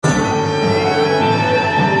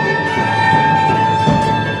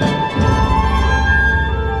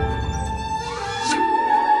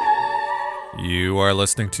are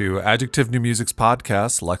listening to Adjective New Music's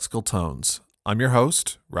podcast, Lexical Tones. I'm your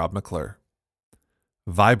host, Rob McClure.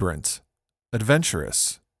 Vibrant,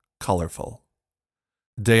 adventurous, colorful.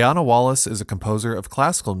 Diana Wallace is a composer of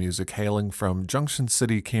classical music hailing from Junction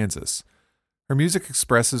City, Kansas. Her music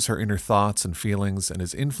expresses her inner thoughts and feelings and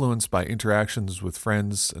is influenced by interactions with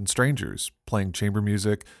friends and strangers, playing chamber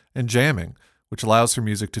music and jamming, which allows her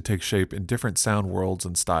music to take shape in different sound worlds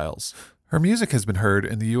and styles. Her music has been heard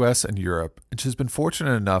in the US and Europe, and she's been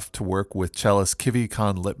fortunate enough to work with cellist Kivi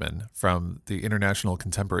Khan Littman from the International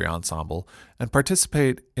Contemporary Ensemble and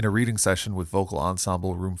participate in a reading session with vocal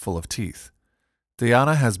ensemble Roomful of Teeth.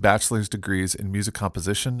 Diana has bachelor's degrees in music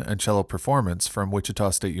composition and cello performance from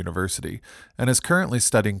Wichita State University and is currently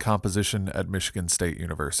studying composition at Michigan State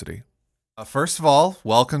University. First of all,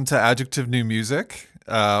 welcome to Adjective New Music,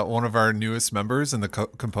 one of our newest members in the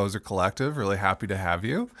Composer Collective. Really happy to have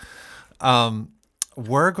you.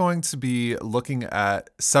 We're going to be looking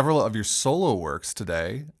at several of your solo works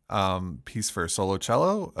today. Piece for solo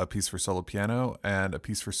cello, a piece for solo piano, and a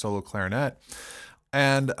piece for solo clarinet.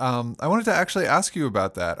 And I wanted to actually ask you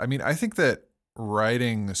about that. I mean, I think that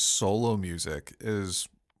writing solo music is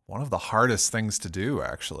one of the hardest things to do,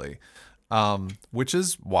 actually. Which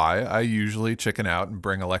is why I usually chicken out and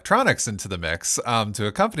bring electronics into the mix to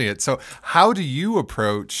accompany it. So how do you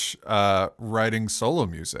approach writing solo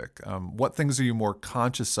music? What things are you more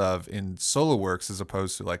conscious of in solo works as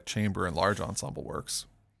opposed to like chamber and large ensemble works?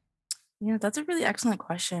 Yeah, that's a really excellent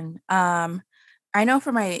question. I know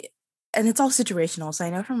for my, and it's all situational. So I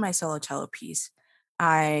know from my solo cello piece,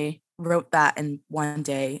 I wrote that in one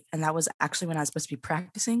day, and that was actually when I was supposed to be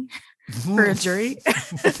practicing for a jury.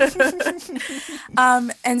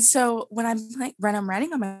 And so when I'm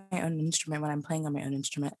writing on my own instrument, when I'm playing on my own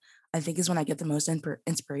instrument, I think is when I get the most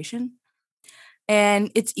inspiration.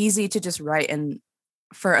 And it's easy to just write and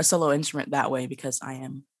for a solo instrument that way because I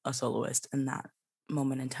am a soloist in that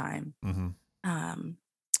moment in time. Mm-hmm. Um,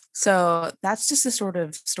 so that's just the sort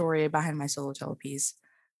of story behind my solo cello piece.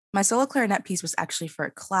 My solo clarinet piece was actually for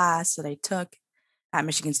a class that I took at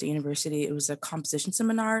Michigan State University. It was a composition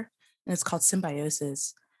seminar, and it's called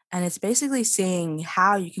Symbiosis. And it's basically seeing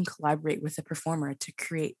how you can collaborate with a performer to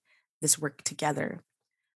create this work together.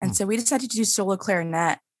 And so we decided to do solo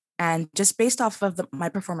clarinet. And just based off of my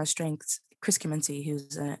performer strengths, Chris Kaminsky,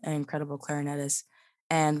 who's an incredible clarinetist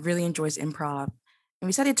and really enjoys improv, and we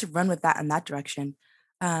decided to run with that in that direction.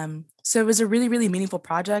 So it was a really, really meaningful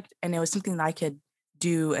project, and it was something that I could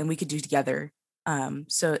do and we could do together.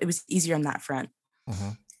 So it was easier on that front. Mm-hmm.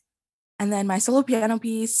 And then my solo piano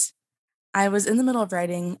piece, I was in the middle of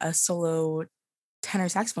writing a solo tenor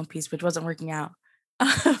saxophone piece, which wasn't working out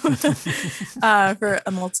for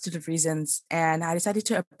a multitude of reasons. And I decided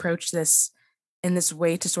to approach this in this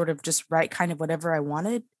way to sort of just write kind of whatever I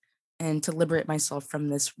wanted and to liberate myself from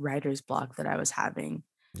this writer's block that I was having.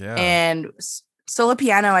 Yeah. And solo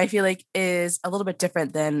piano, I feel like, is a little bit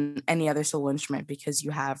different than any other solo instrument because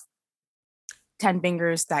you have 10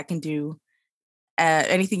 fingers that can do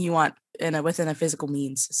anything you want within a physical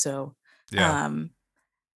means. So, Yeah. um,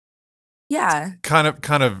 yeah. Kind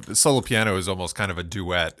of solo piano is almost kind of a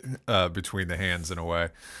duet between the hands in a way.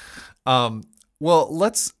 Well,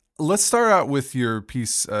 let's start out with your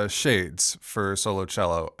piece Shades for solo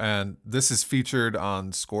cello, and this is featured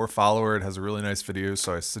on Score Follower. It has a really nice video,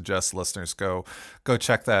 so I suggest listeners go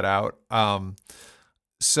check that out.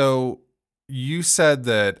 So you said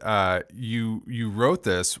that you wrote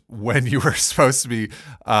this when you were supposed to be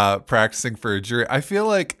practicing for a jury. I feel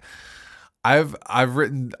like I've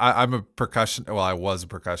written I'm a percussion well I was a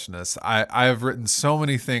percussionist. I've written so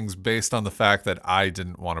many things based on the fact that I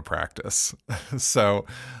didn't want to practice. So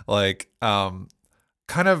like kind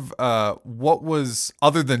of what was,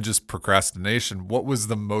 other than just procrastination, what was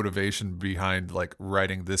the motivation behind like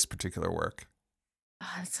writing this particular work?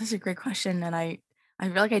 That's such a great question. And I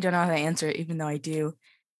feel like I don't know how to answer it, even though I do.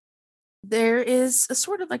 There is a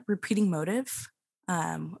sort of like repeating motive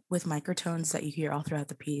with microtones that you hear all throughout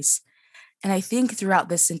the piece. And I think throughout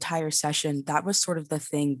this entire session, that was sort of the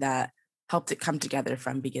thing that helped it come together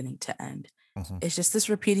from beginning to end. Mm-hmm. It's just this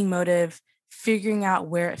repeating motive, figuring out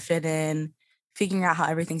where it fit in, figuring out how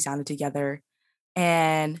everything sounded together.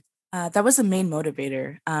 And that was the main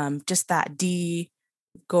motivator. Just that D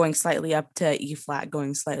going slightly up to E flat,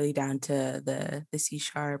 going slightly down to the C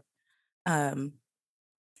sharp. Um,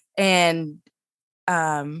 and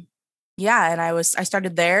yeah, and I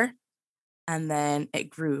started there and then it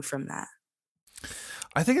grew from that.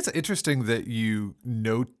 I think it's interesting that you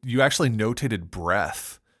actually notated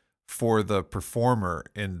breath for the performer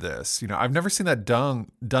in this. You know, I've never seen that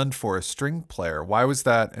done for a string player. Why was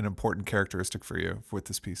that an important characteristic for you with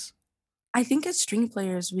this piece? I think as string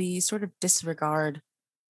players, we sort of disregard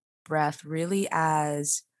breath really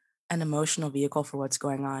as an emotional vehicle for what's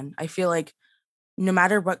going on. I feel like no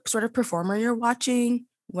matter what sort of performer you're watching,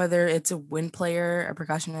 whether it's a wind player, a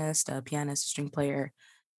percussionist, a pianist, a string player,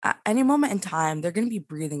 at any moment in time, they're going to be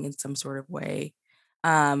breathing in some sort of way.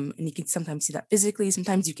 And you can sometimes see that physically,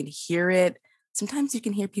 sometimes you can hear it, sometimes you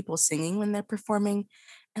can hear people singing when they're performing.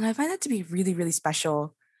 And I find that to be really, really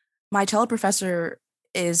special. My cello professor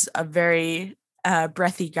is a very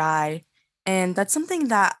breathy guy. And that's something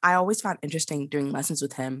that I always found interesting during lessons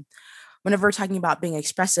with him whenever we're talking about being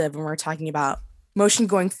expressive and we're talking about motion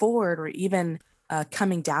going forward or even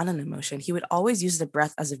coming down in emotion, he would always use the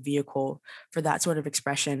breath as a vehicle for that sort of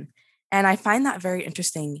expression. And I find that very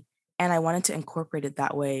interesting. And I wanted to incorporate it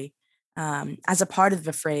that way as a part of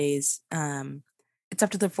the phrase. It's up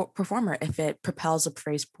to the performer if it propels a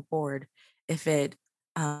phrase forward, if it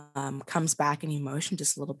comes back in emotion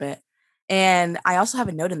just a little bit. And I also have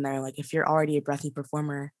a note in there, like if you're already a breathy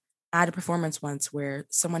performer, I had a performance once where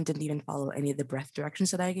someone didn't even follow any of the breath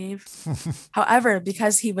directions that I gave. However,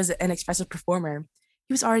 because he was an expressive performer,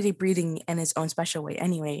 he was already breathing in his own special way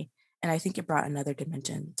anyway. And I think it brought another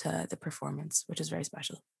dimension to the performance, which is very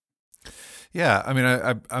special. Yeah, I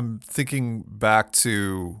mean, I'm thinking back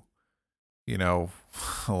to, you know,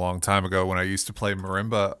 a long time ago when I used to play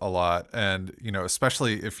marimba a lot, and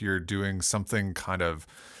especially if you're doing something kind of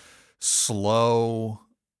slow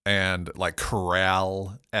and like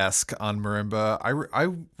chorale esque on marimba, I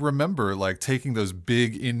remember like taking those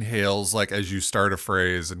big inhales like as you start a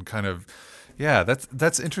phrase and kind of, yeah,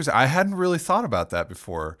 that's interesting. I hadn't really thought about that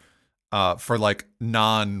before, for like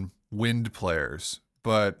non wind players,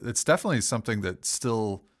 but it's definitely something that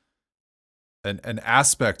still an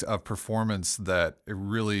aspect of performance that it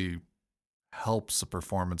really helps a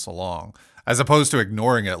performance along, as opposed to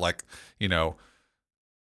ignoring it. Like, you know,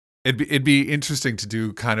 it'd be interesting to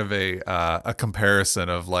do kind of a comparison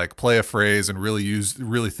of like play a phrase and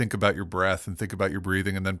really think about your breath and think about your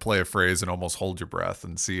breathing, and then play a phrase and almost hold your breath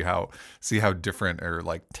and see how different or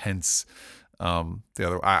like tense the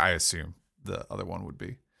other, I assume the other one would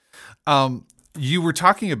be. You were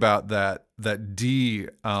talking about that D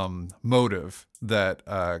motive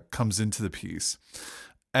that comes into the piece,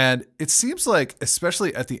 and it seems like,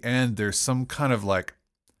 especially at the end, there's some kind of like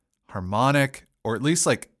harmonic or at least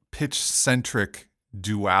like pitch centric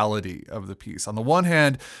duality of the piece. On the one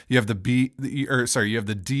hand, you have you have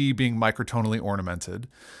the D being microtonally ornamented,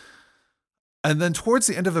 and then towards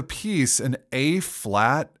the end of a piece, an A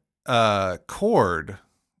flat chord.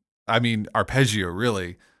 I mean, arpeggio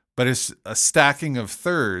really, but it's a stacking of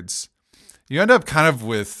thirds. You end up kind of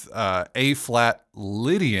with A flat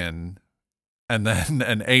Lydian and then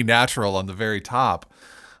an A natural on the very top.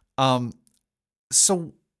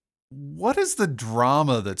 So what is the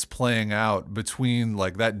drama that's playing out between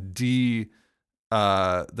like that D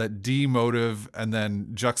motive and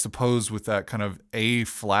then juxtaposed with that kind of A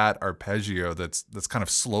flat arpeggio that's kind of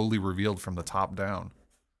slowly revealed from the top down?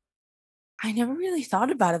 I never really thought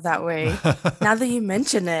about it that way. Now that you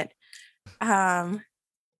mention it, um,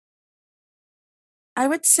 I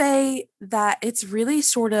would say that it's really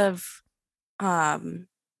sort of um,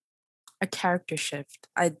 a character shift.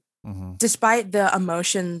 Hmm. Despite the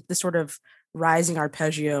emotion, the sort of rising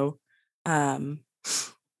arpeggio, um,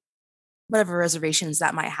 whatever reservations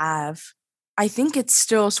that might have, I think it's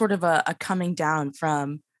still sort of a coming down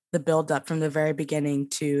from the build up from the very beginning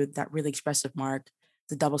to that really expressive mark,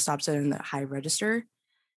 the double stops and the high register.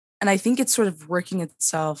 And I think it's sort of working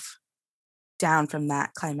itself down from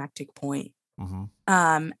that climactic point. Hmm.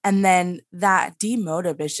 And then that D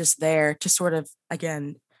motive is just there to sort of,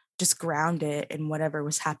 again, just ground it in whatever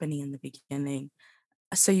was happening in the beginning.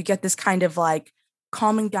 So you get this kind of like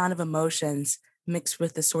calming down of emotions mixed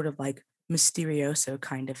with this sort of like mysterioso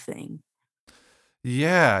kind of thing.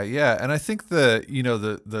 Yeah, yeah, and I think the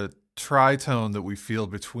tritone that we feel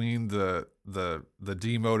between the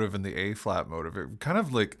D motive and the A flat motive, it kind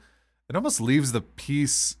of like it almost leaves the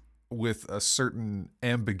piece with a certain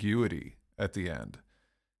ambiguity at the end.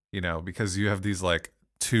 Because you have these like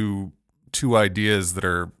two ideas that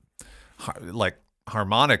are like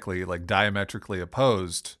harmonically, like diametrically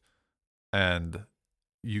opposed, and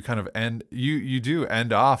you kind of you do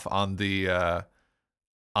end off on the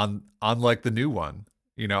on like the new one,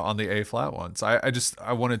 on the A flat one. So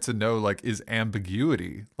I wanted to know, like, is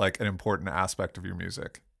ambiguity like an important aspect of your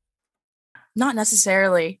music? Not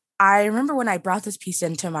necessarily. I remember when I brought this piece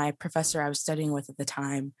into my professor I was studying with at the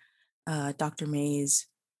time, Dr. Mays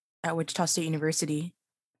at Wichita State University.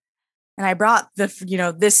 And I brought this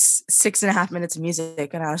 6.5 minutes of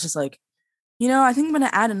music, and I was just like, I think I'm gonna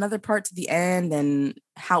add another part to the end and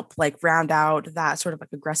help like round out that sort of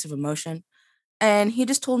like aggressive emotion. And he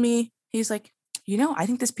just told me, he's like, I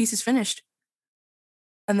think this piece is finished.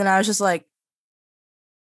 And then I was just like,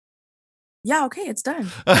 yeah, okay, it's done.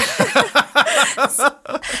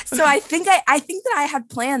 So I think that I had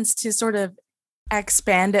plans to sort of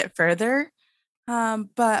expand it further.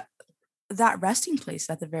 But that resting place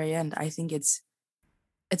at the very end, I think it's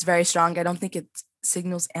very strong. I don't think it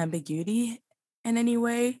signals ambiguity in any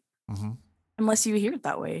way, Hmm. unless you hear it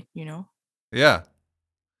that way. Yeah,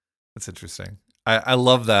 that's interesting. I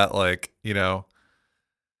love that. Like,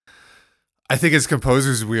 I think as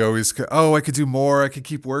composers, we always, oh, I could do more. I could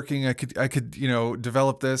keep working. I could,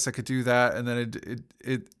 develop this. I could do that. And then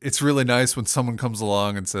it's really nice when someone comes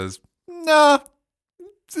along and says, nah,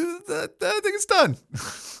 I think it's done.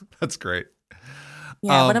 That's great.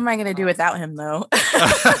 Yeah, what Um, am I gonna do without him though?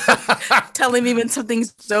 Telling me when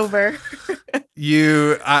something's over.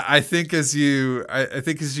 I think as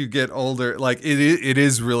you get older, like it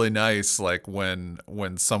is really nice, like when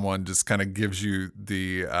someone just kind of gives you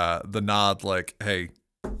the nod, like, hey,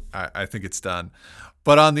 I think it's done.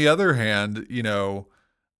 But on the other hand,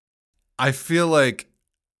 I feel like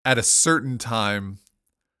at a certain time,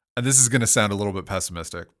 and this is going to sound a little bit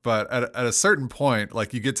pessimistic, but at a certain point,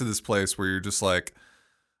 like you get to this place where you're just like,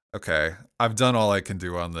 okay, I've done all I can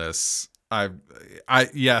do on this.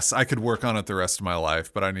 Yes, I could work on it the rest of my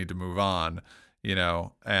life, but I need to move on,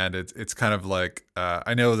 and it's kind of like,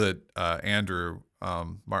 I know that Andrew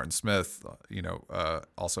Martin Smith,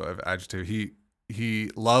 also of Adjective, he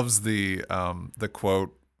loves the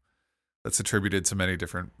quote that's attributed to many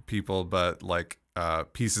different people, but like,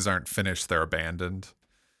 pieces aren't finished, they're abandoned,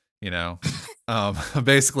 you know.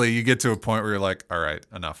 Basically you get to a point where you're like, all right,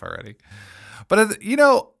 enough already. But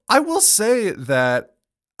I will say that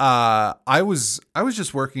I was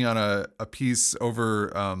just working on a piece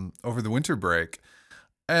over the winter break,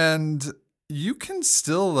 and you can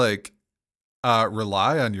still like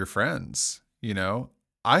rely on your friends.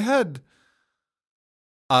 I had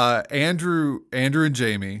Andrew and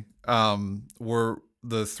Jamie, were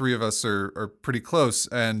the three of us are pretty close,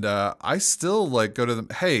 and I still like go to them.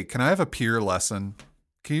 Hey, can I have a peer lesson?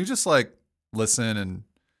 Can you just like listen and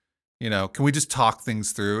can we just talk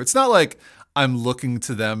things through? It's not like I'm looking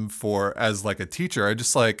to them for as like a teacher. I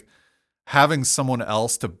just like having someone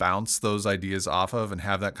else to bounce those ideas off of and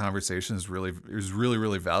have that conversation is really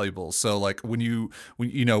really valuable. So like when you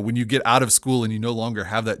get out of school and you no longer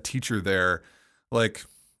have that teacher there, like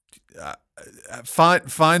uh,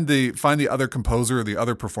 find the other composer or the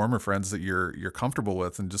other performer friends that you're comfortable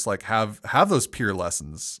with, and just like have those peer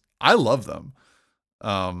lessons. I love them.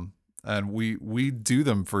 And we do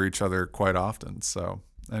them for each other quite often. So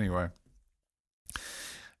anyway,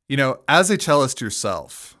 as a cellist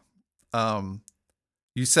yourself, um,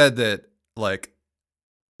 you said that like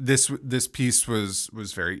this piece was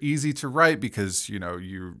very easy to write because you know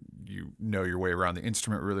your way around the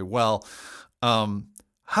instrument really well.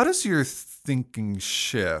 How does your thinking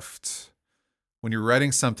shift when you're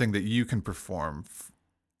writing something that you can perform?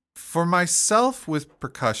 For myself with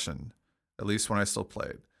percussion, at least when I still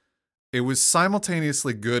played, it was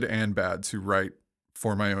simultaneously good and bad to write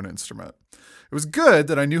for my own instrument. It was good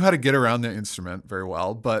that I knew how to get around the instrument very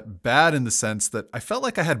well, but bad in the sense that I felt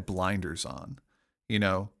like I had blinders on,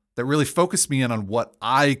 that really focused me in on what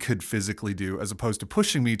I could physically do, as opposed to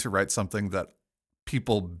pushing me to write something that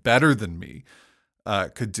people better than me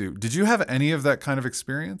could do. Did you have any of that kind of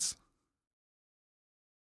experience?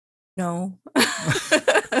 No.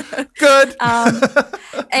 Good. um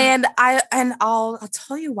and I'll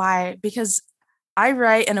tell you why, because I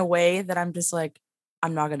write in a way that I'm just like,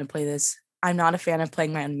 I'm not gonna play this. I'm not a fan of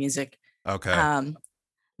playing my own music. Okay. Um,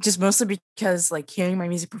 just mostly because like hearing my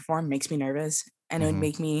music perform makes me nervous, and it would Hmm.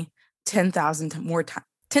 make me 10,000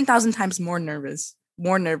 times more nervous,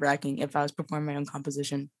 more nerve-wracking if I was performing my own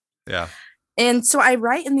composition. Yeah. And so I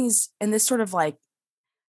write in these sort of like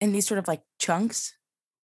chunks.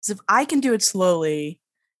 So if I can do it slowly,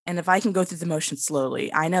 and if I can go through the motions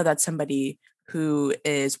slowly, I know that somebody who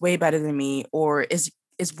is way better than me, or is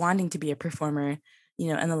wanting to be a performer,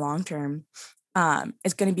 in the long term,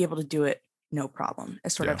 is going to be able to do it no problem.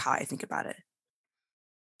 Is sort of Yeah. how I think about it.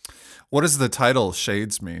 What does the title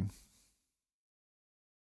Shades mean?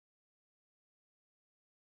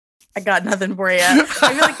 I got nothing for you. I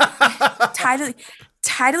feel like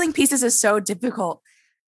titling pieces is so difficult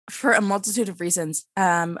for a multitude of reasons.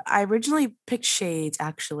 I originally picked Shades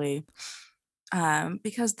actually,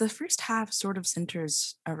 because the first half sort of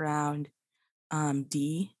centers around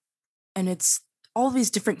D, and it's all these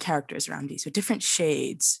different characters around D, so different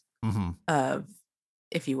shades Hmm. of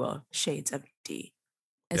if you will, shades of D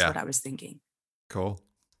is Yeah. what I was thinking. Cool.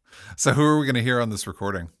 So who are we going to hear on this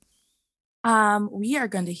recording? We are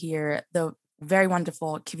going to hear the very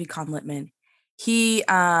wonderful Kivi Khan Littman. He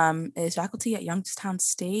is faculty at Youngstown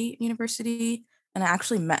State University, and I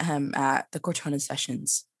actually met him at the Cortona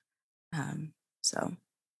sessions. So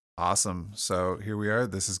Awesome. So here we are.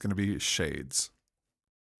 This is going to be Shades.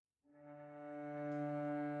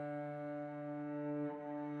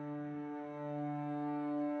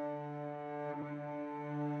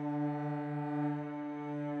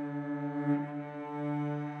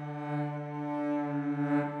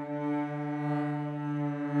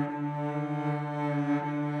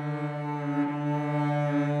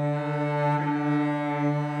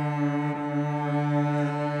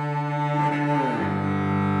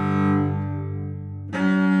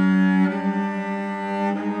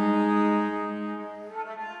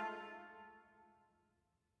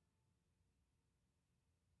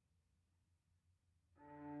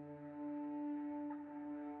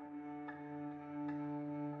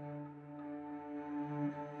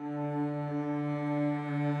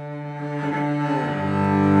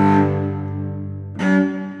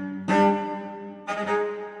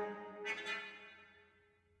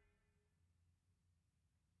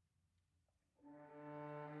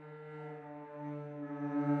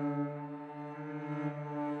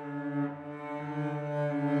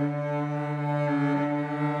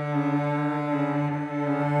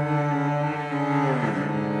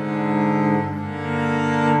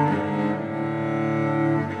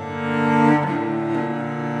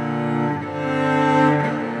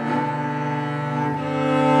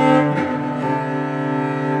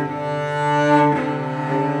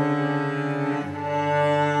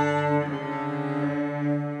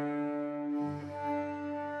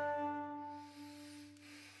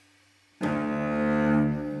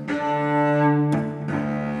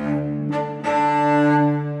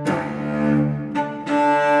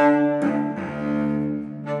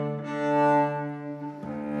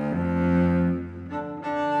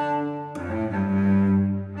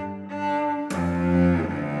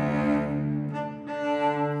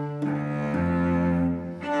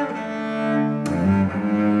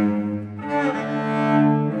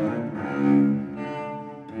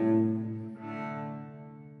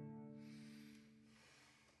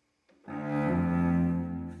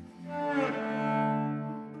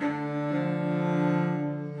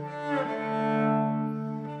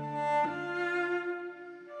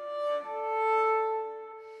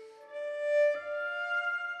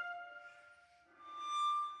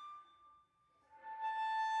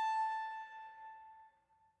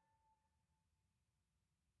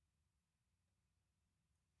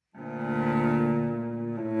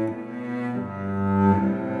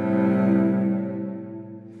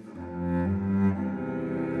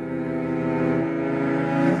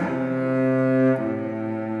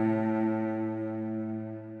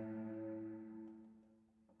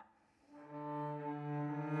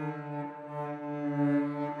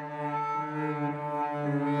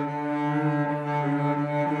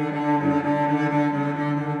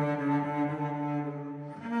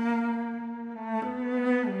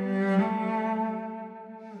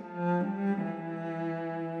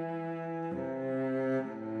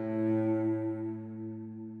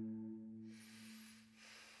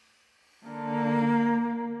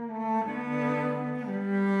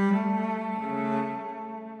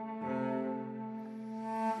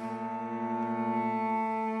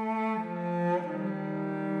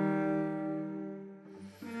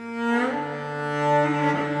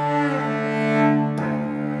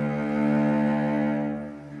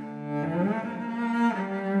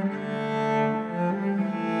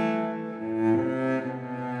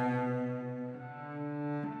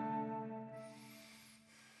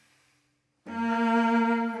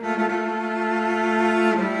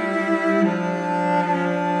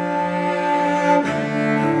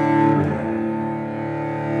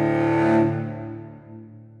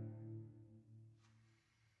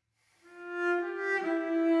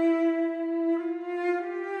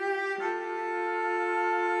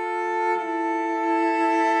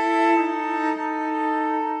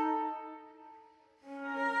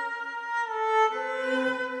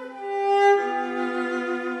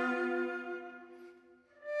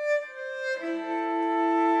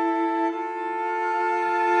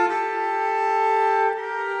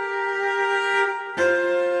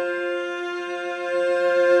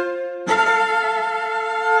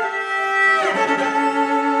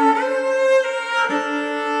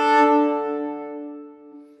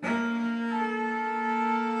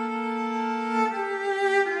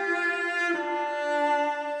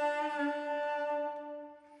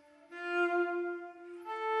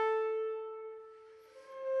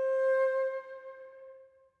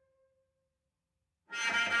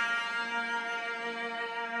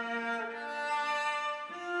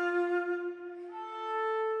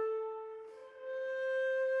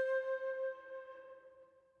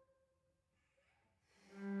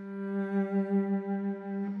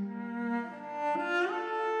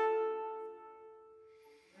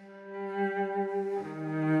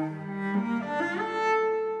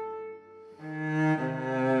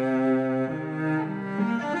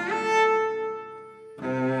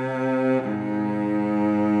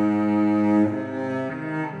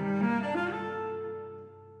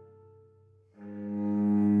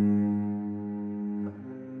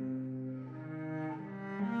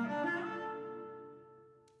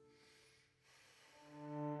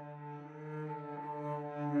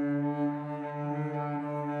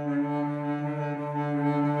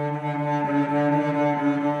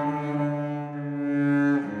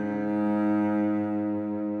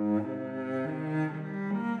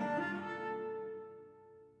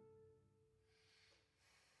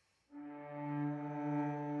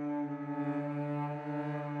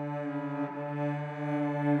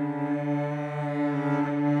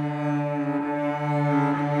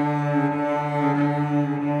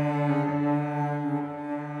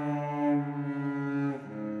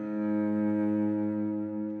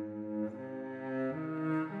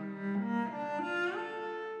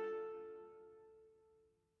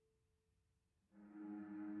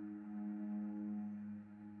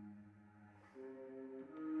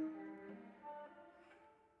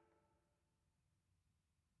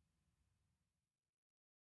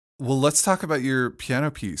 Well, let's talk about your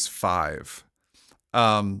piano piece 5.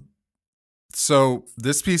 Um, so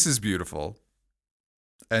this piece is beautiful.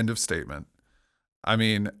 End of statement. I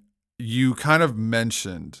mean, you kind of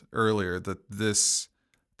mentioned earlier that this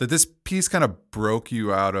piece kind of broke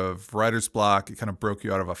you out of writer's block. It kind of broke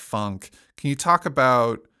you out of a funk. Can you talk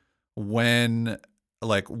about when,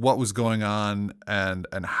 like, what was going on and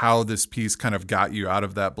how this piece kind of got you out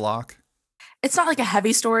of that block? It's not like a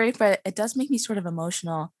heavy story, but it does make me sort of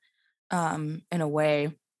emotional in a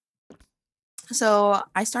way. So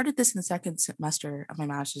I started this in the second semester of my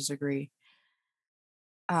master's degree.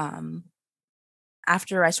 Um,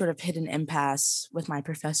 After I sort of hit an impasse with my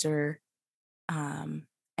professor um,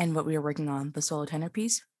 and what we were working on, the solo tenor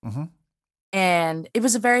piece. Mm-hmm. And it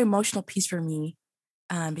was a very emotional piece for me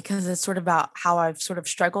because it's sort of about how I've sort of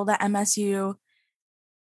struggled at MSU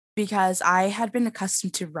because I had been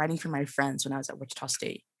accustomed to writing for my friends when I was at Wichita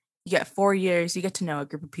State. You get 4 years, you get to know a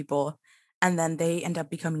group of people, and then they end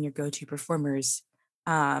up becoming your go to performers.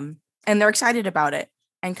 And they're excited about it.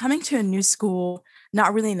 And coming to a new school,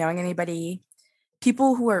 not really knowing anybody,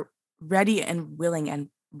 people who are ready and willing and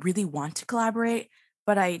really want to collaborate,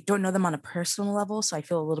 but I don't know them on a personal level. So I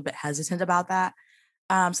feel a little bit hesitant about that.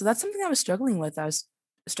 So that's something I was struggling with. I was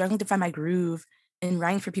struggling to find my groove in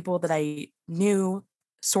writing for people that I knew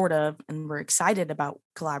sort of and were excited about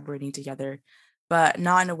collaborating together, but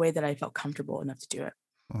not in a way that I felt comfortable enough to do it.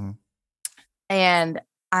 Mm-hmm. And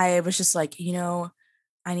I was just like,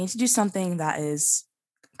 I need to do something that is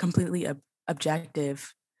completely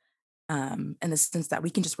objective in the sense that we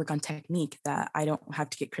can just work on technique, that I don't have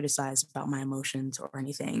to get criticized about my emotions or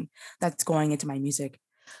anything that's going into my music.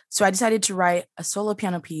 So I decided to write a solo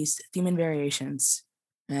piano piece, theme and variations,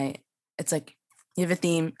 right? It's like you have a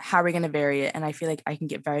theme, how are we going to vary it? And I feel like I can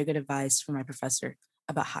get very good advice from my professor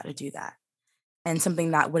about how to do that. And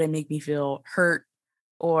something that wouldn't make me feel hurt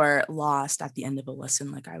or lost at the end of a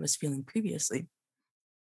lesson like I was feeling previously.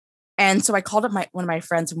 And so I called up one of my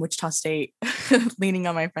friends from Wichita State, leaning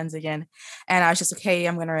on my friends again. And I was just like, hey,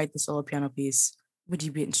 I'm gonna write the solo piano piece. Would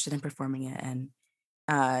you be interested in performing it? And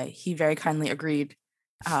he very kindly agreed.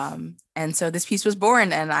 And so this piece was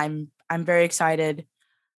born, and I'm very excited.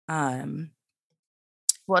 Um,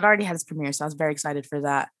 well, it already had its premiere, so I was very excited for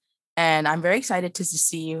that. And I'm very excited to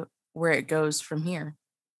see where it goes from here.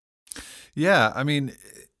 Yeah, I mean,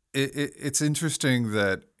 it's interesting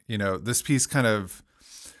that this piece kind of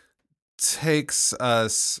takes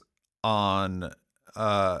us on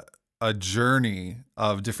a journey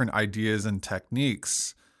of different ideas and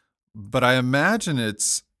techniques, but I imagine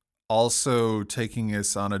it's also taking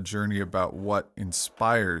us on a journey about what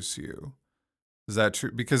inspires you. Is that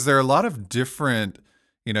true? Because there are a lot of different,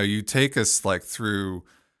 you take us like through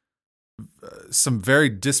some very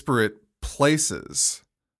disparate places.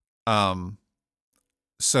 Um,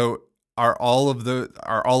 so are all of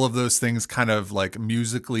those things kind of like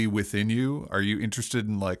musically within you? Are you interested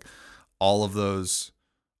in like all of those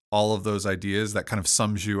all of those ideas that kind of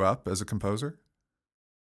sums you up as a composer?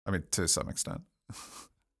 I mean, to some extent.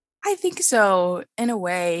 I think so, in a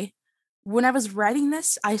way. When I was writing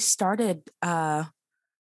this, I started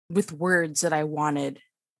with words that I wanted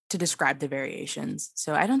to describe the variations.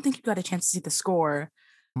 So I don't think you got a chance to see the score,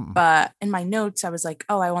 Mm-mm. but in my notes, I was like,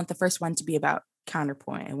 oh, I want the first one to be about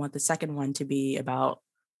counterpoint. I want the second one to be about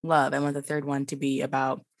love. I want the third one to be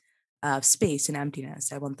about space and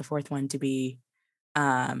emptiness. I want the fourth one to be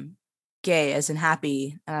um, gay as in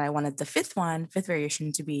happy. And I wanted the fifth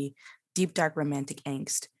variation to be deep, dark, romantic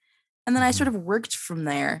angst. And then I Mm-hmm. sort of worked from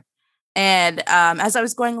there. And as I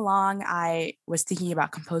was going along, I was thinking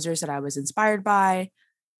about composers that I was inspired by,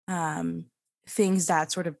 um, things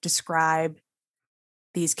that sort of describe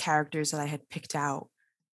these characters that I had picked out.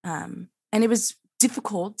 And it was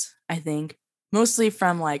difficult, I think, mostly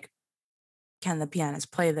from like, can the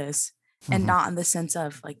pianist play this? And Mm-hmm. not in the sense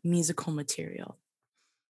of like musical material.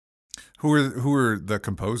 Who are the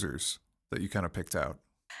composers that you kind of picked out?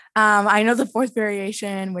 I know the fourth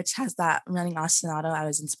variation, which has that running ostinato. I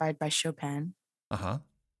was inspired by Chopin. Uh-huh.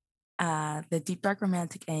 The deep dark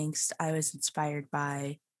romantic angst. I was inspired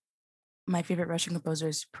by my favorite Russian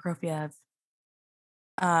composers, Prokofiev.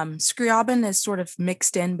 Scriabin is sort of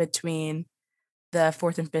mixed in between the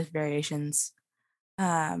fourth and fifth variations.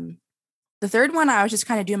 Um, the third one, I was just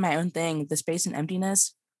kind of doing my own thing, the space and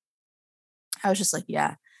emptiness. I was just like,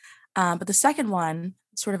 yeah. But the second one,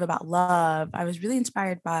 sort of about love, I was really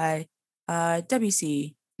inspired by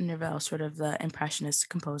Debussy, Nerval, sort of the impressionist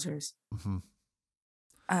composers. Mm-hmm.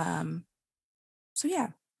 Um, so yeah.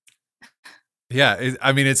 Yeah,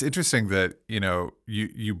 I mean, it's interesting that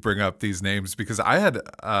you bring up these names because I had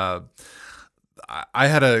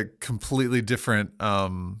a completely different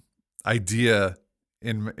idea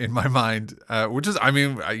in my mind, which is, I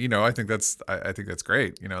mean, I think I think that's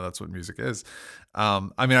great. That's what music is. I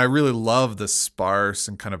mean, I really love the sparse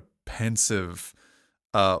and kind of pensive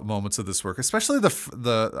moments of this work, especially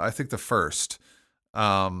the I think the first.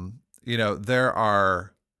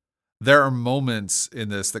 There are moments in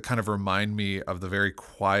this that kind of remind me of the very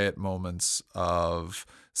quiet moments of,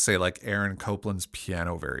 say, like Aaron Copland's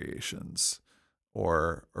piano variations,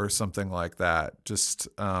 or something like that. Just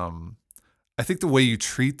I think the way you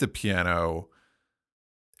treat the piano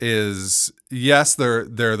is, yes, there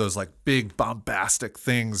are those like big bombastic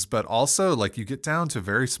things, but also like you get down to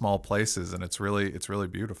very small places, and it's really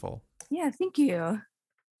beautiful. Yeah, thank you.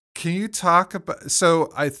 Can you talk about,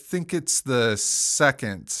 so I think it's the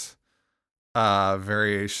second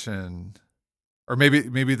variation, or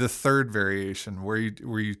maybe the third variation, where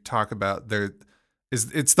you talk about there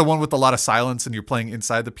is, it's the one with a lot of silence and you're playing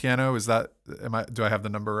inside the piano. Is that, do I have the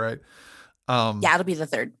number right? Um Yeah, it'll be the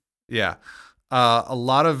third. yeah. A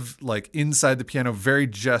lot of like inside the piano, very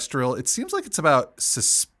gestural. It seems like it's about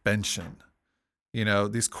suspension.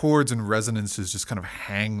 These chords and resonances just kind of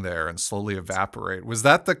hang there and slowly evaporate. Was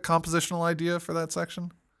that the compositional idea for that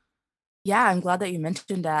section? Yeah, I'm glad that you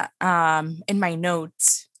mentioned that. In my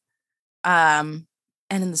notes, um,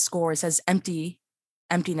 and in the score, it says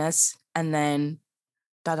emptiness, and then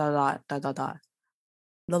da da da da da da.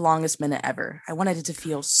 The longest minute ever. I wanted it to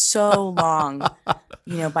feel so long,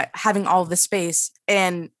 by having all the space.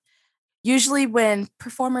 And usually when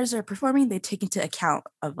performers are performing, they take into account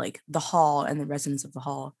of like the hall and the resonance of the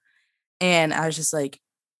hall. And I was just like,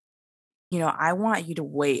 I want you to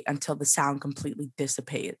wait until the sound completely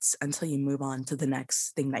dissipates until you move on to the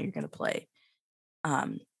next thing that you're going to play.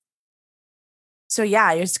 Um, so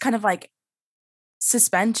yeah, it's kind of like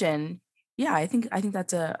suspension. Yeah, I think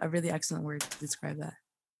that's a really excellent word to describe that.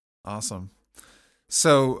 Awesome.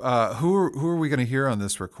 So, who are we going to hear on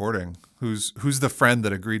this recording? Who's the friend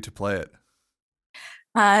that agreed to play it?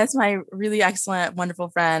 It's my really excellent, wonderful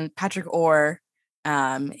friend, Patrick Orr.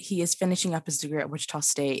 He is finishing up his degree at Wichita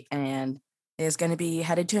State and is going to be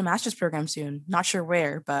headed to a master's program soon. Not sure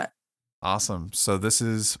where, but Awesome. So this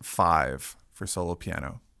is 5 for solo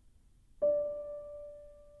piano.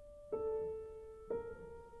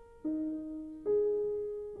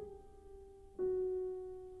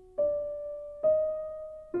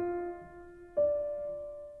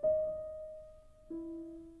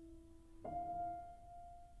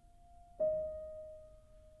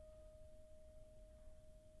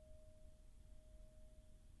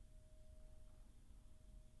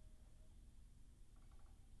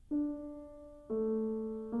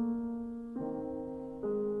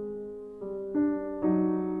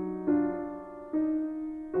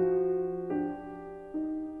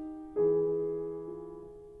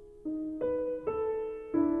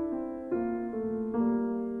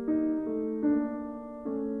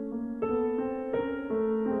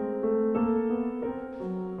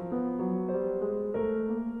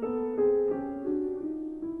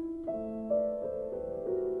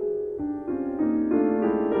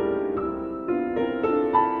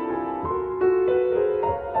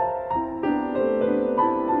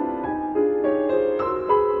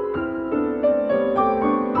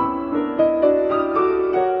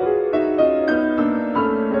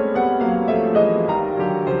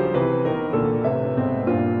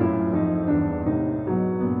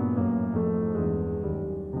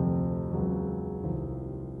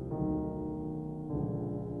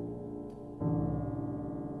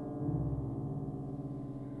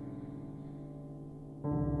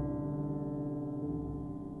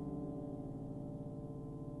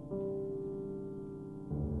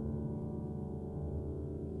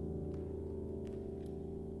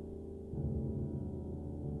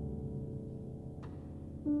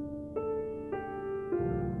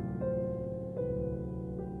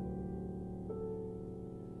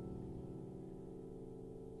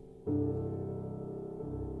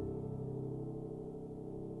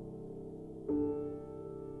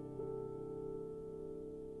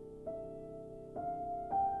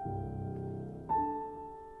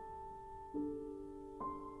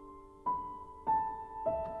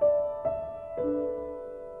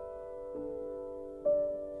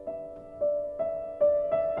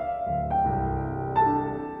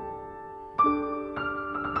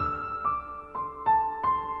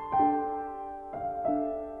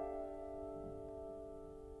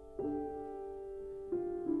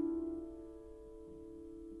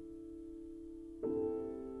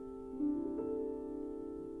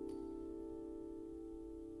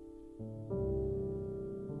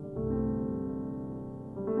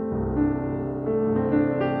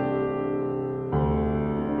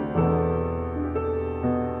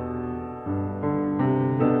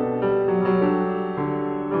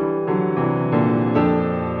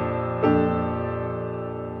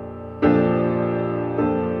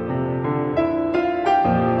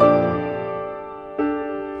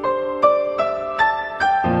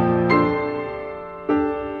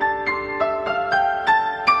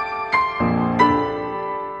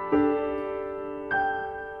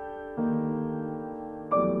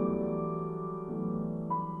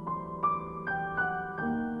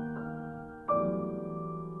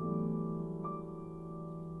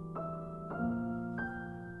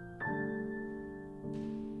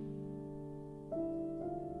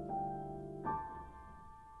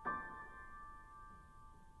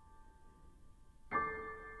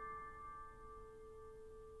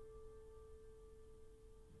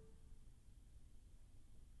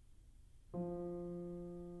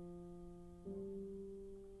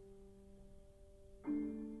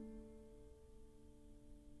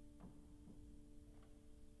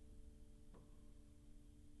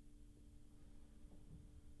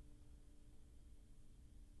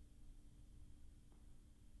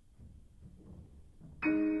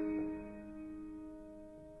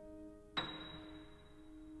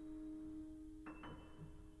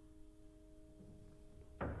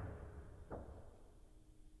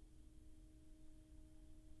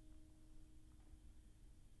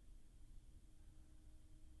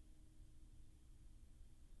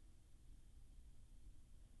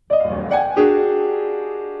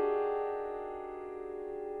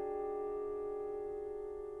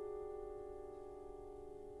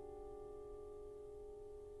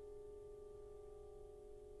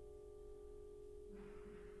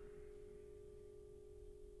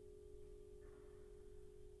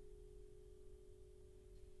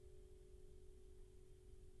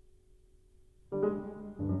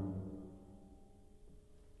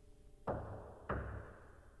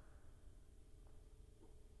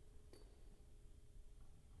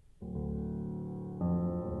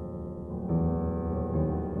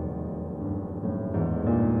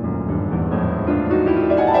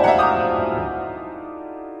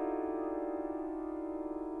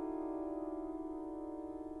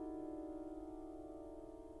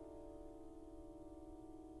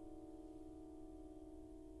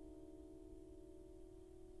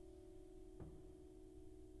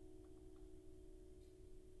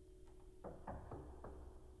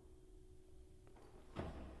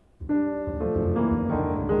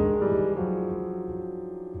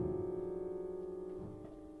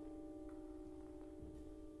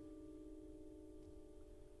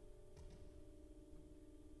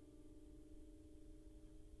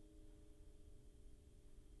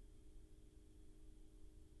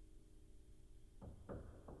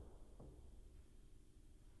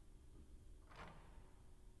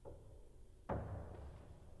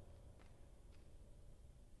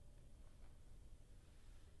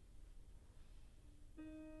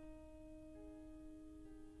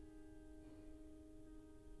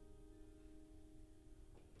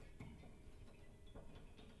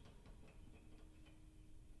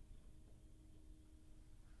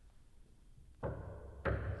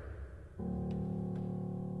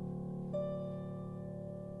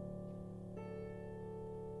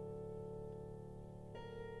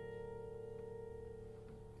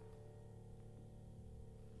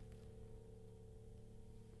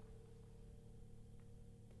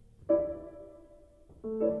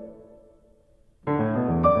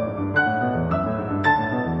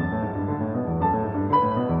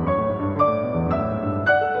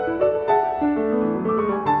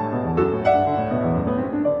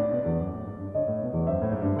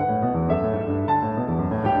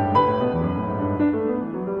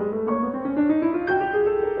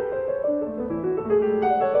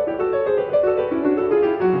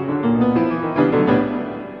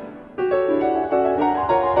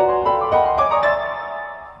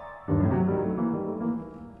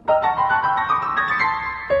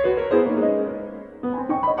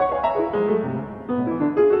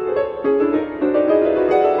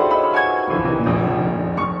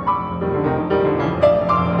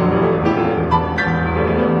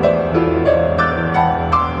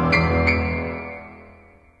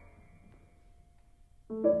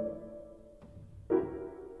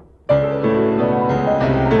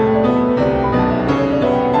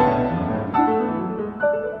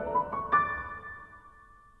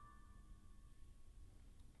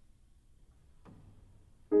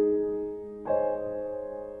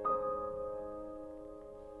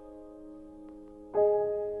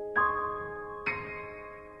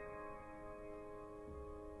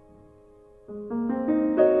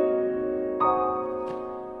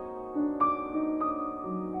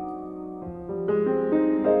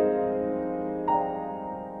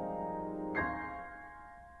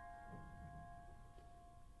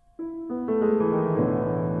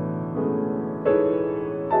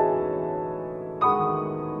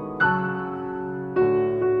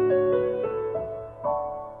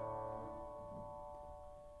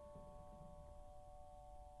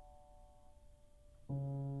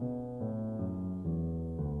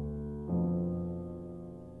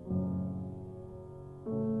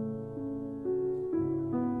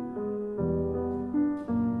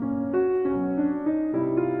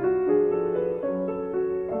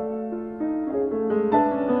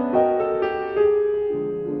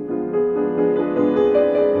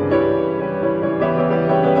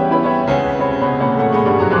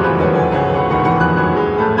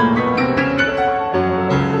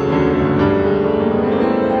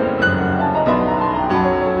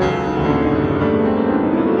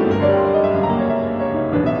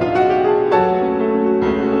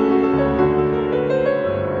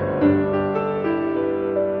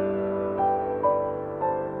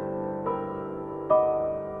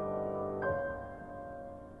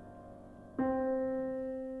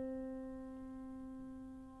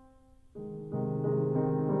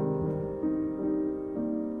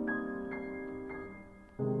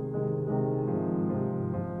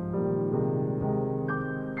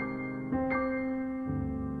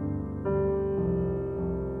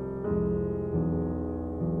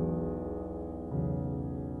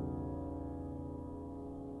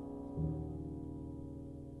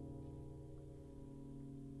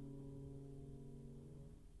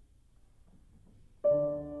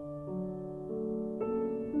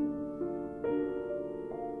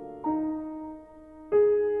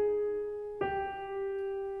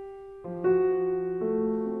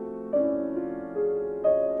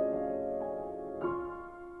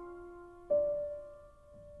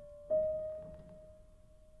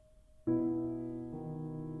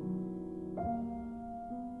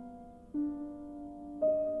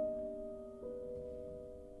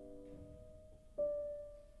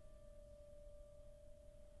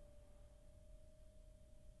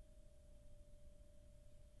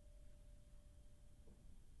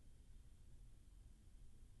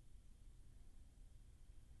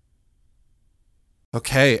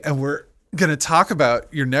 Okay, and we're going to talk about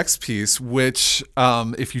your next piece, which,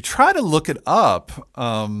 if you try to look it up,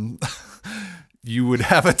 you would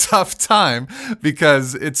have a tough time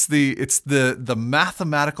because it's the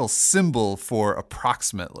mathematical symbol for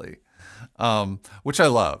approximately, which I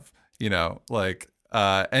love. You know, like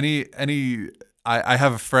any. I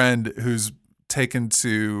have a friend who's taken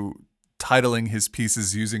to titling his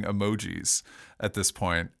pieces using emojis at this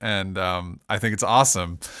point, and I think it's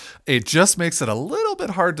awesome. It just makes it a little bit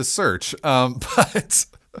hard to search, but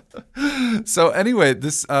so anyway,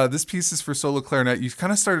 this piece is for solo clarinet. You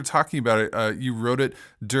kind of started talking about it. You wrote it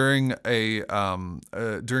during a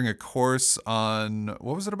course on,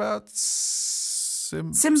 what was it about?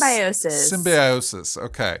 Symbiosis. Symbiosis.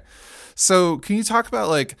 Okay, so can you talk about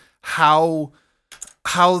like how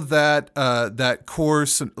that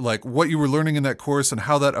course, like what you were learning in that course, and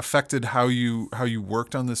how that affected how you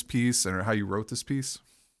worked on this piece and how you wrote this piece?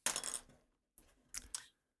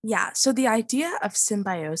 Yeah. So the idea of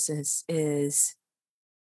symbiosis is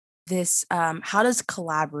this, how does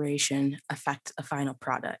collaboration affect a final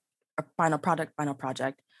product, final project?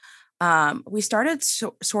 We started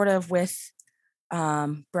sort of with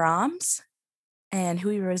Brahms and who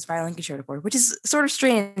he wrote his violin concerto for, which is sort of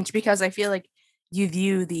strange because I feel like you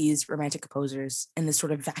view these romantic composers in this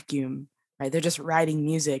sort of vacuum, right? They're just writing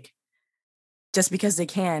music just because they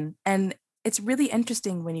can. And it's really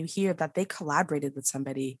interesting when you hear that they collaborated with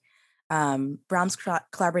somebody. Brahms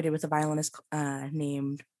collaborated with a violinist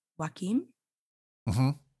named Joachim, Mm-hmm.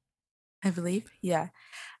 I believe. Yeah.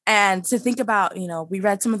 And to think about, we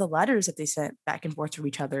read some of the letters that they sent back and forth to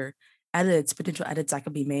each other, edits, potential edits that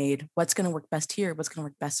could be made, what's going to work best here, what's going to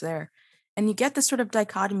work best there. And you get this sort of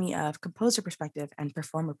dichotomy of composer perspective and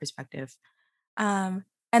performer perspective. And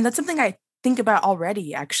that's something I think about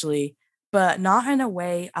already, actually, but not in a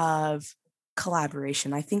way of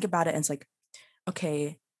collaboration. I think about it and it's like,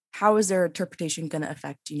 okay, how is their interpretation going to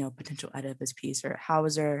affect, potential edit of this piece, or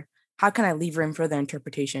how can I leave room for their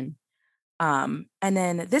interpretation? And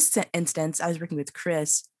then this instance, I was working with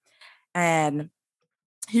Chris, and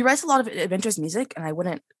he writes a lot of adventurous music, and I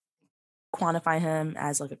wouldn't quantify him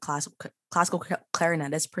as like a classical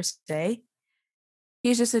clarinetist per se.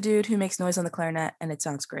 He's just a dude who makes noise on the clarinet, and it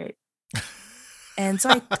sounds great. And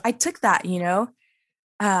so I took that,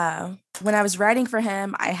 when I was writing for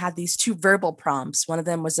him, I had these two verbal prompts. One of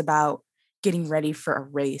them was about getting ready for a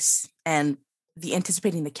race and the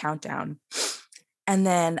anticipating the countdown. And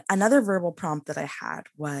then another verbal prompt that I had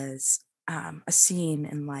was a scene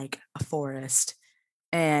in like a forest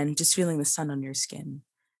and just feeling the sun on your skin.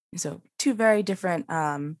 And so two very different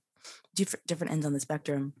ends on the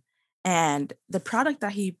spectrum. And the product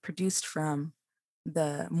that he produced from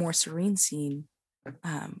the more serene scene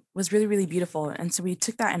was really, really beautiful. And so we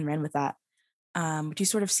took that and ran with that, which you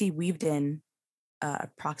sort of see weaved in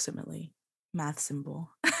approximately math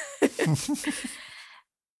symbol.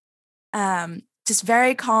 Just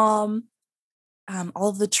very calm, all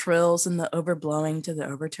of the trills and the overblowing to the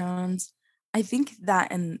overtones. I think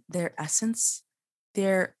that in their essence,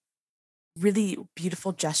 they're really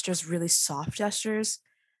beautiful gestures, really soft gestures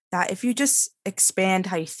that if you just expand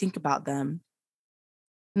how you think about them,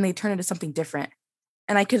 then they turn into something different.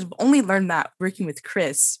 And I could only learn that working with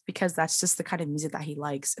Chris because that's just the kind of music that he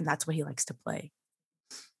likes and that's what he likes to play.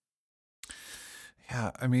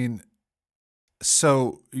 Yeah, I mean,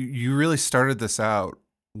 so you really started this out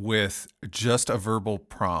with just a verbal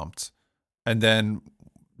prompt, and then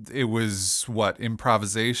it was what,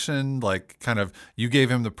 improvisation, like kind of you gave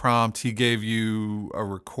him the prompt, he gave you a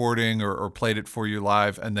recording, or played it for you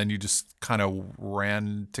live, and then you just kind of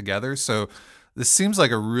ran together. So this seems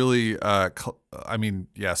like a really I mean,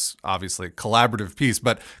 yes, obviously collaborative piece,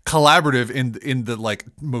 but collaborative in the like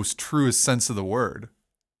most truest sense of the word.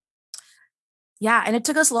 Yeah, and it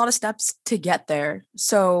took us a lot of steps to get there.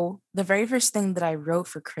 So the very first thing that I wrote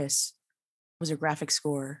for Chris was a graphic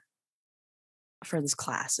score for this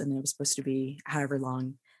class, and it was supposed to be however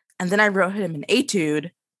long. And then I wrote him an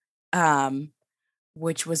etude, um,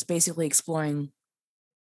 which was basically exploring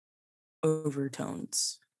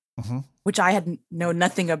overtones, Mm-hmm. which I had know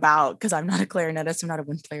nothing about because I'm not a clarinetist, I'm not a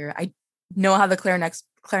wind player. I know how the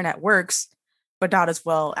clarinet works, but not as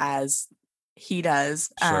well as he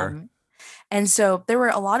does. Sure. And so there were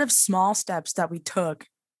a lot of small steps that we took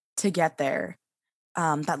to get there,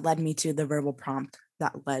 that led me to the verbal prompt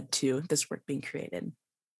that led to this work being created.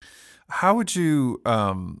 How would you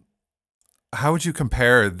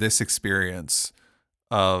compare this experience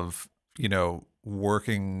of,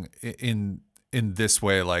 working in this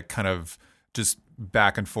way, like kind of just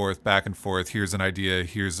back and forth, back and forth, here's an idea,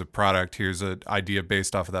 here's a product, here's an idea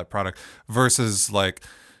based off of that product, versus like,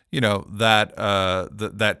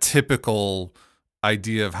 that typical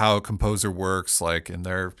idea of how a composer works, like in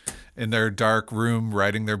their dark room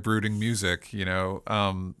writing their brooding music.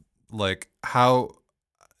 Like how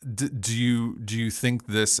do you think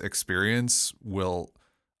this experience will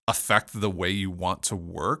affect the way you want to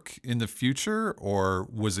work in the future, or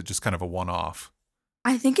was it just kind of a one off?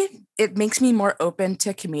 I think it makes me more open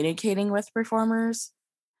to communicating with performers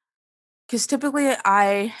because typically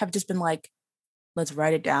I have just been like, let's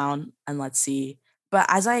write it down and let's see. But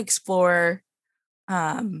as I explore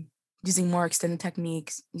um, using more extended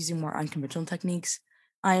techniques, using more unconventional techniques,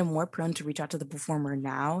 I am more prone to reach out to the performer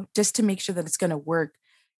now just to make sure that it's going to work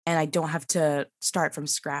and I don't have to start from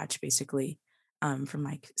scratch, basically, from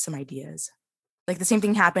like some ideas. Like the same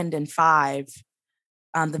thing happened in five,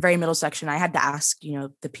 the very middle section. I had to ask,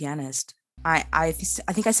 the pianist. I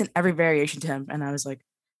think I sent every variation to him, and I was like,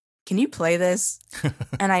 "Can you play this?"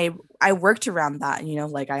 And I worked around that,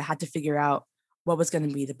 like I had to figure out what was going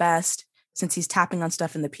to be the best since he's tapping on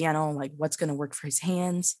stuff in the piano, like what's going to work for his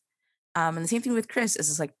hands. And the same thing with Chris is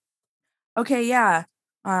just like, okay, yeah,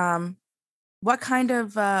 um, what kind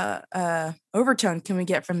of overtone can we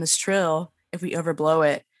get from this trill if we overblow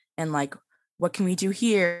it? And like, what can we do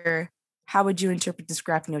here? How would you interpret this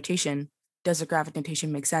graphic notation? Does the graphic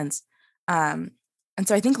notation make sense? Um, and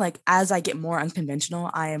so I think like as I get more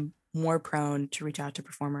unconventional, I am more prone to reach out to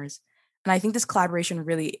performers. And I think this collaboration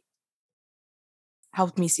really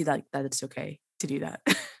helped me see that it's okay to do that.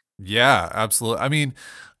 Yeah, absolutely. I mean,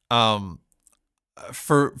 um,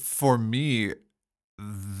 for me,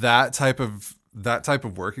 that type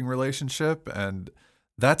of working relationship, and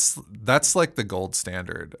that's like the gold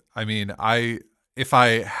standard. I mean, I if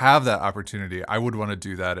I have that opportunity, I would want to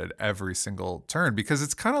do that at every single turn, because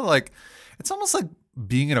it's kind of like it's almost like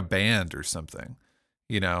being in a band or something.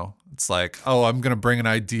 It's like, oh, I'm going to bring an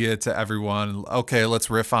idea to everyone. Okay, let's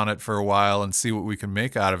riff on it for a while and see what we can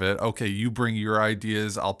make out of it. Okay, you bring your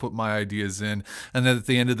ideas, I'll put my ideas in. And then at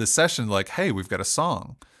the end of the session, like, hey, we've got a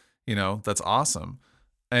song. That's awesome.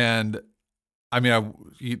 And I mean,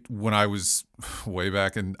 when I was way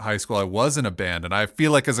back in high school, I was in a band, and I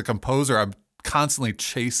feel like as a composer, I'm constantly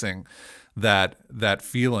chasing that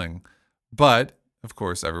feeling. But of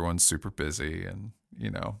course, everyone's super busy, and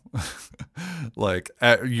like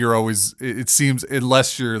you're always. It seems,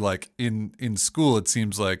 unless you're like in school, it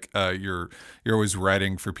seems like you're always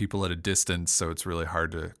writing for people at a distance, so it's really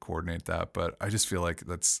hard to coordinate that. But I just feel like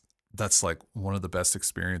that's like one of the best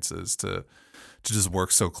experiences to just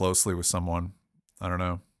work so closely with someone. I don't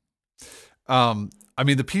know. I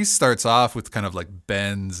mean, the piece starts off with kind of like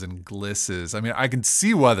bends and glisses. I mean, I can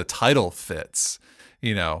see why the title fits,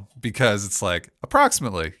 because it's like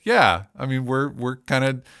approximately. Yeah. I mean, we're kind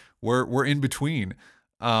of we're in between.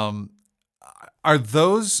 Um, are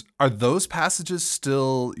those passages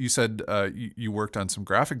still? You said you worked on some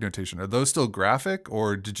graphic notation. Are those still graphic,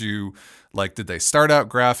 or did they start out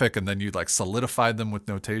graphic and then you like solidified them with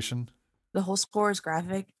notation? The whole score is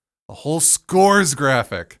graphic. The whole score's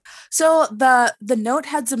graphic. So the note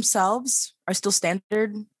heads themselves are still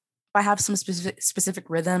standard. I have some specific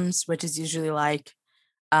rhythms, which is usually like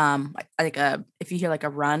a if you hear like a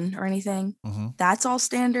run or anything, Mm-hmm. that's all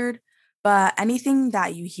standard. But anything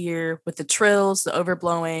that you hear with the trills, the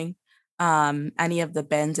overblowing, any of the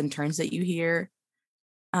bends and turns that you hear,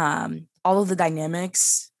 all of the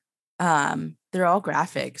dynamics, they're all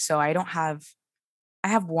graphic. So I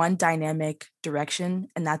have one dynamic direction,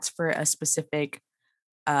 and that's for a specific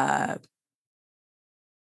uh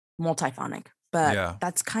multiphonic, but Yeah,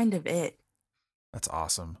 that's kind of it. that's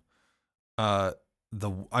awesome. Uh,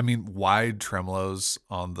 I mean, wide tremolos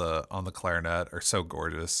on the clarinet are so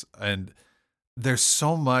gorgeous, and there's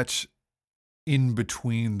so much in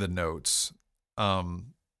between the notes.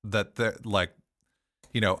 That they're like,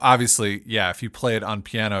 obviously, yeah. If you play it on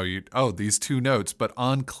piano, these two notes, but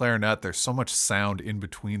on clarinet, there's so much sound in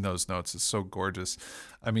between those notes. It's so gorgeous.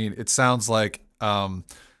 I mean, it sounds like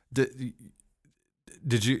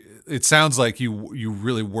did you it sounds like you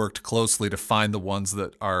really worked closely to find the ones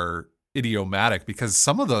that are idiomatic, because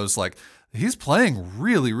some of those, like, he's playing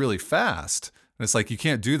really really fast, and it's like you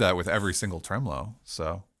can't do that with every single tremolo.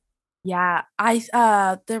 So Yeah, I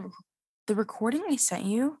the recording I sent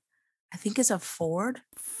you, I think is a Ford.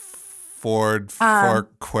 Ford Um, yeah,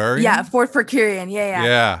 Farquarian. Ford Procurian. Yeah, yeah.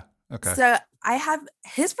 Yeah, okay. So I have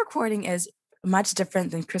his recording is much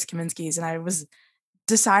different than Chris Kaminsky's, and I was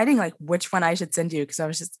deciding like which one I should send you because I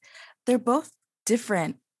was just they're both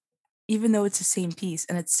different, even though it's the same piece,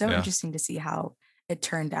 and it's so Yeah, interesting to see how it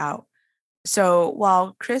turned out. So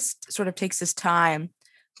while Chris sort of takes his time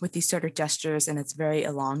with these sort of gestures and it's very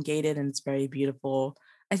elongated and it's very beautiful,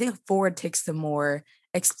 I think Ford takes the more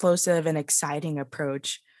explosive and exciting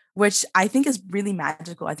approach, which I think is really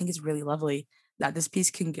magical. I think it's really lovely that this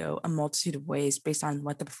piece can go a multitude of ways based on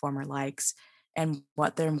what the performer likes and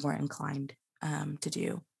what they're more inclined to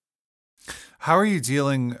do. How are you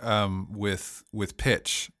dealing with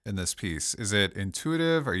pitch in this piece? Is it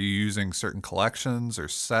intuitive? Are you using certain collections or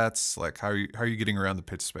sets? Like how are you getting around the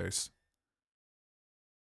pitch space?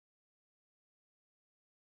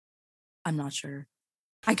 I'm not sure.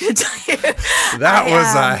 I could tell you. That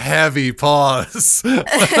was a heavy pause.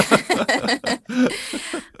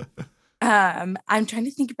 I'm trying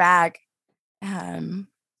to think back um,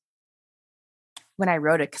 when I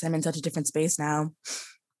wrote it because I'm in such a different space now.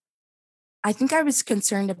 I think I was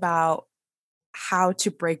concerned about how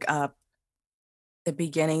to break up the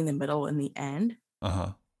beginning, the middle, and the end.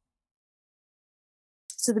 Uh-huh.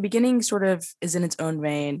 So the beginning sort of is in its own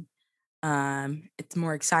vein. It's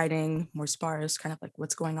more exciting, more sparse, kind of like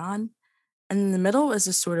what's going on. And in the middle is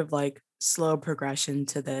just sort of like slow progression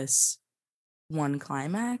to this one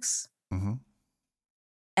climax. Mm-hmm.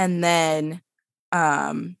 And then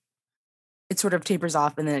um it sort of tapers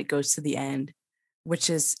off and then it goes to the end, which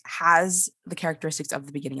is has the characteristics of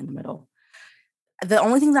the beginning and the middle. The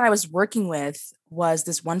only thing that I was working with was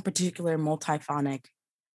this one particular multiphonic.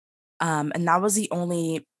 And that was the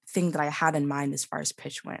only thing that I had in mind as far as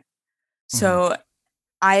pitch went. Mm-hmm. So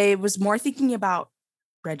I was more thinking about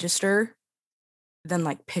register than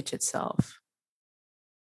like pitch itself,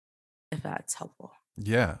 if that's helpful.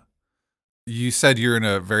 Yeah. You said you're in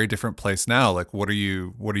a very different place now. Like what are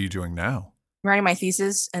you doing now? I'm writing my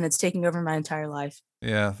thesis and it's taking over my entire life.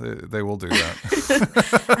 Yeah, they will do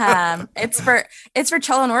that. It's for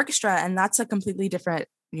cello and orchestra, and that's a completely different,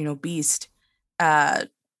 beast. Uh,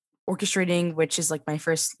 Orchestrating, which is like my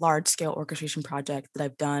first large scale orchestration project that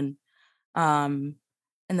I've done. Um,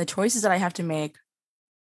 and the choices that I have to make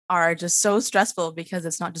are just so stressful because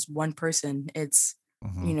it's not just one person. It's,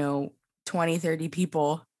 Mhm. you know, 20, 30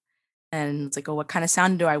 people. And it's like, oh, what kind of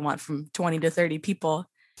sound do I want from 20 to 30 people?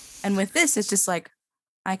 And with this, it's just like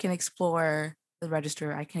I can explore the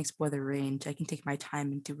register, I can explore the range, I can take my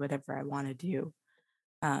time and do whatever I want to do,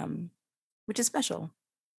 um, which is special.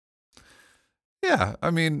 Yeah, I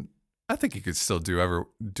mean, I think you could still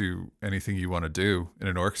do anything you want to do in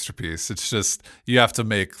an orchestra piece. It's just you have to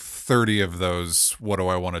make 30 of those what do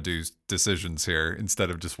I want to do decisions here instead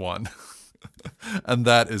of just one. And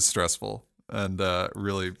that is stressful and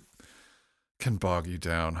really can bog you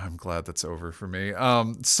down. I'm glad that's over for me.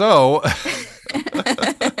 So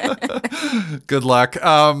good luck.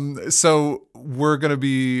 So we're going to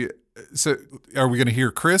be so are we going to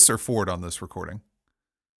hear Chris or Ford on this recording?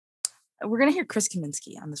 We're going to hear Chris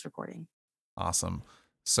Kaminsky on this recording. Awesome.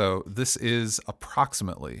 So this is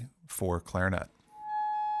approximately for clarinet.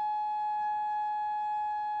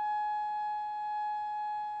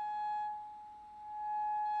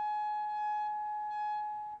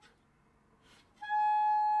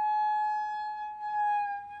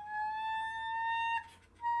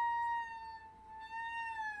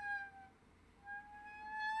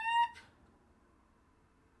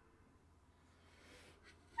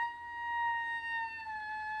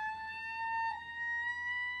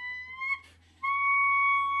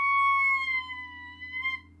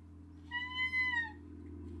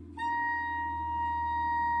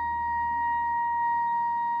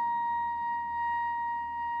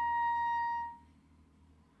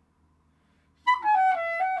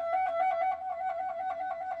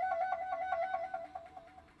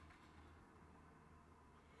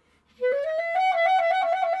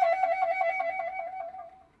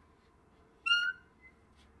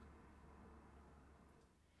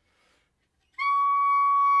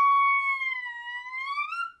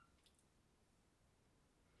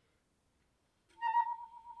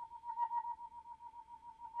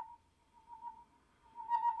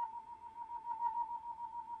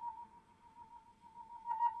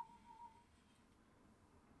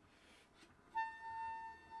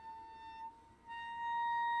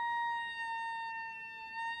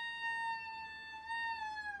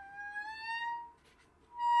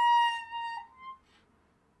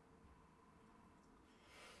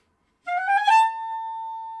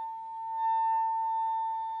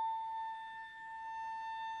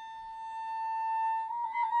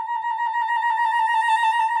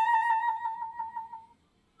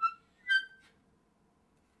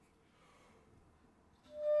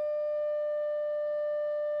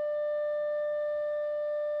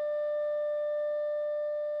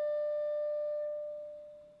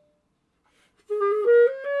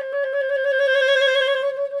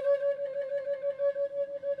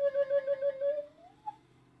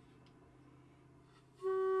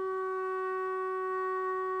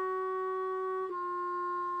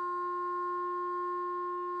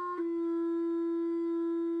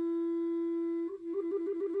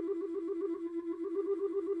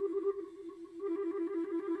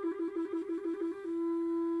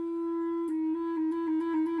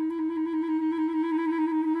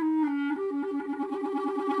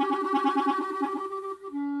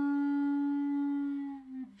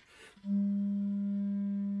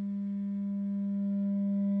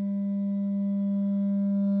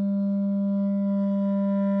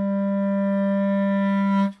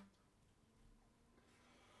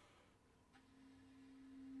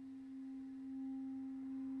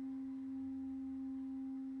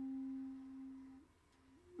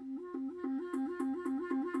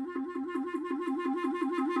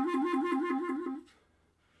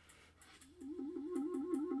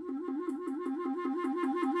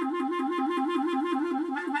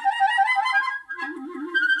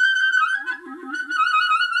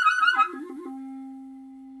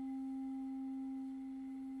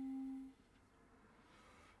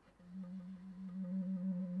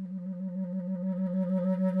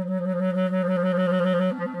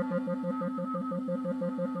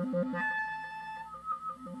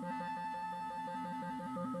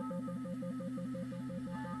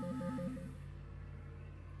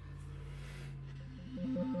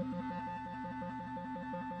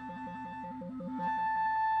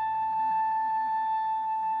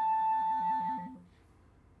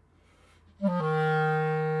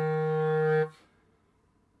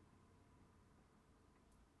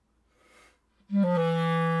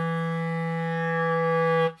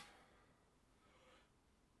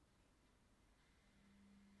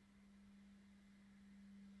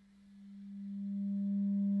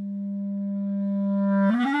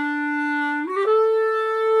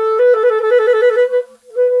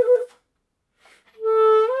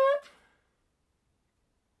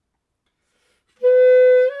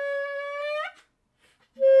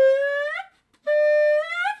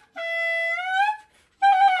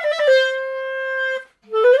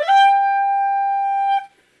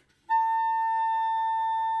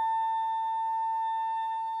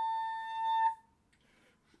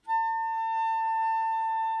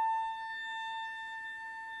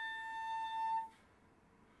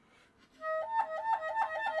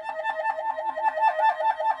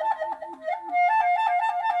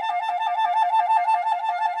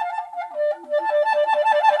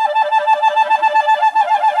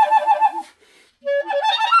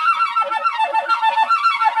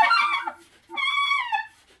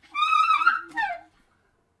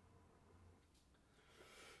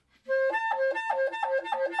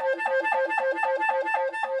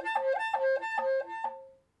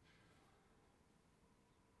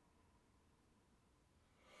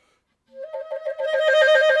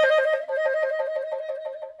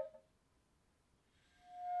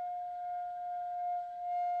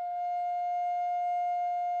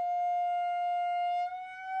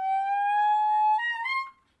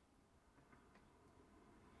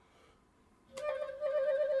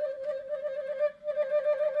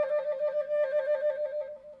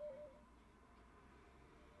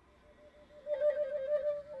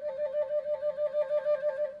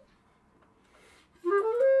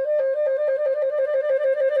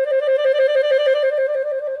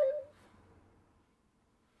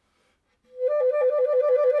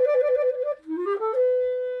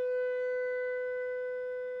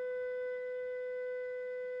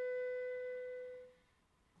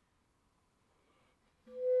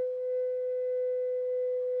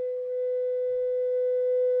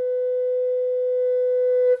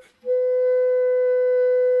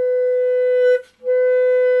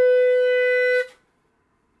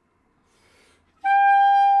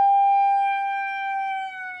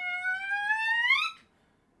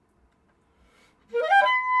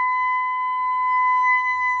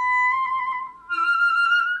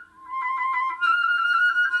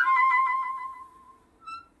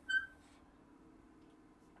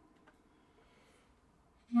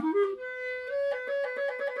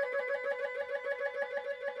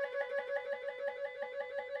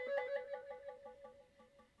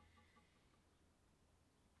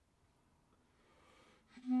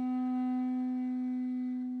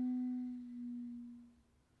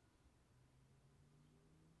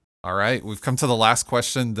 All right, we've come to the last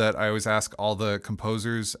question that I always ask all the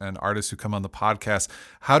composers and artists who come on the podcast.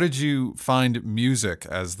 How did you find music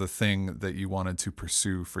as the thing that you wanted to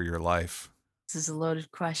pursue for your life? This is a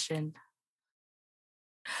loaded question.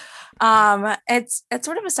 It's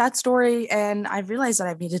sort of a sad story, and I've realized that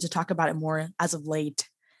I've needed to talk about it more as of late,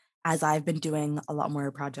 as I've been doing a lot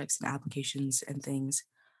more projects and applications and things.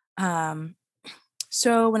 Um,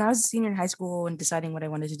 so when I was a senior in high school and deciding what I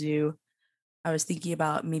wanted to do, I was thinking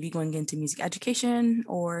about maybe going into music education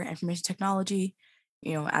or information technology,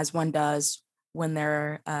 as one does when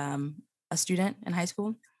they're a student in high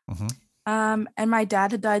school. Mm-hmm. And my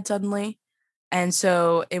dad had died suddenly. And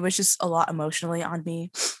so it was just a lot emotionally on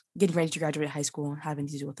me getting ready to graduate high school and having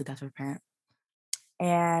to deal with the death of a parent.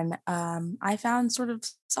 And I found sort of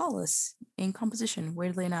solace in composition,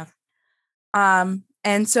 weirdly enough.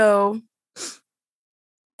 And so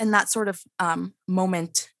in that sort of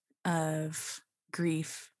moment of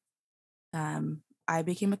grief, I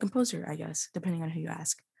became a composer, I guess, depending on who you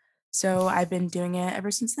ask. So I've been doing it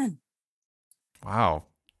ever since then. Wow.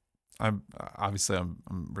 I'm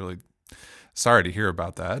really sorry to hear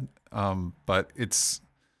about that. But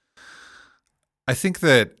I think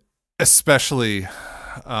that especially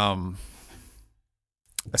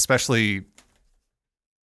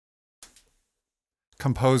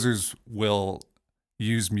composers will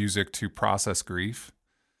use music to process grief.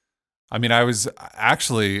 I mean, I was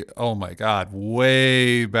actually, oh my God,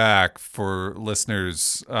 way back for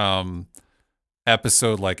listeners,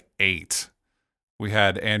 episode like 8, we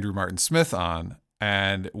had Andrew Martin Smith on,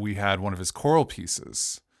 and we had one of his choral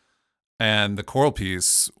pieces. And the choral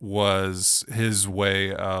piece was his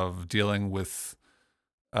way of dealing with,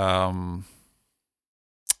 I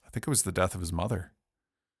think it was the death of his mother.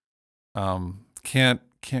 Can't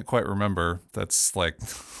quite remember. That's like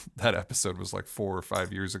that episode was like 4 or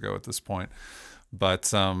 5 years ago at this point.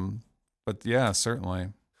 But yeah, certainly.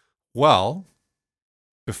 Well,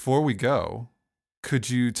 before we go,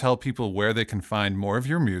 could you tell people where they can find more of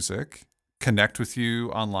your music, connect with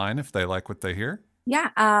you online if they like what they hear?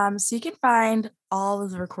 Yeah, so you can find all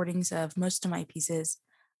of the recordings of most of my pieces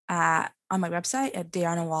on my website at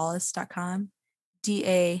dianawallace.com,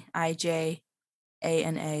 DAIJANA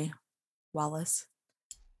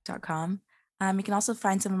Wallace.com. You can also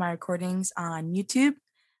find some of my recordings on YouTube.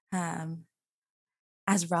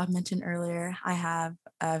 As Rob mentioned earlier, I have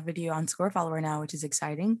a video on Score Follower now, which is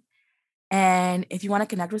exciting. And if you want to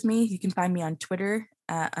connect with me, you can find me on Twitter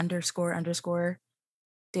 __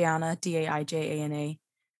 Diana, DAIJANA,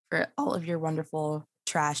 for all of your wonderful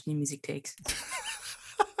trash new music takes.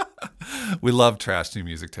 We love trash new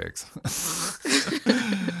music takes.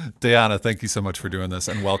 Diana, thank you so much for doing this,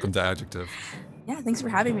 and welcome to Adjective. Yeah, thanks for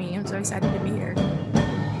having me. I'm so excited to be here.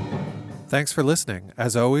 Thanks for listening.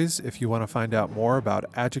 As always, if you want to find out more about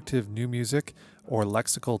Adjective New Music or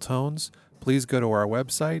Lexical Tones, please go to our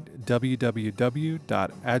website,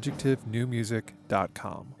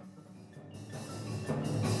 www.adjectivenewmusic.com.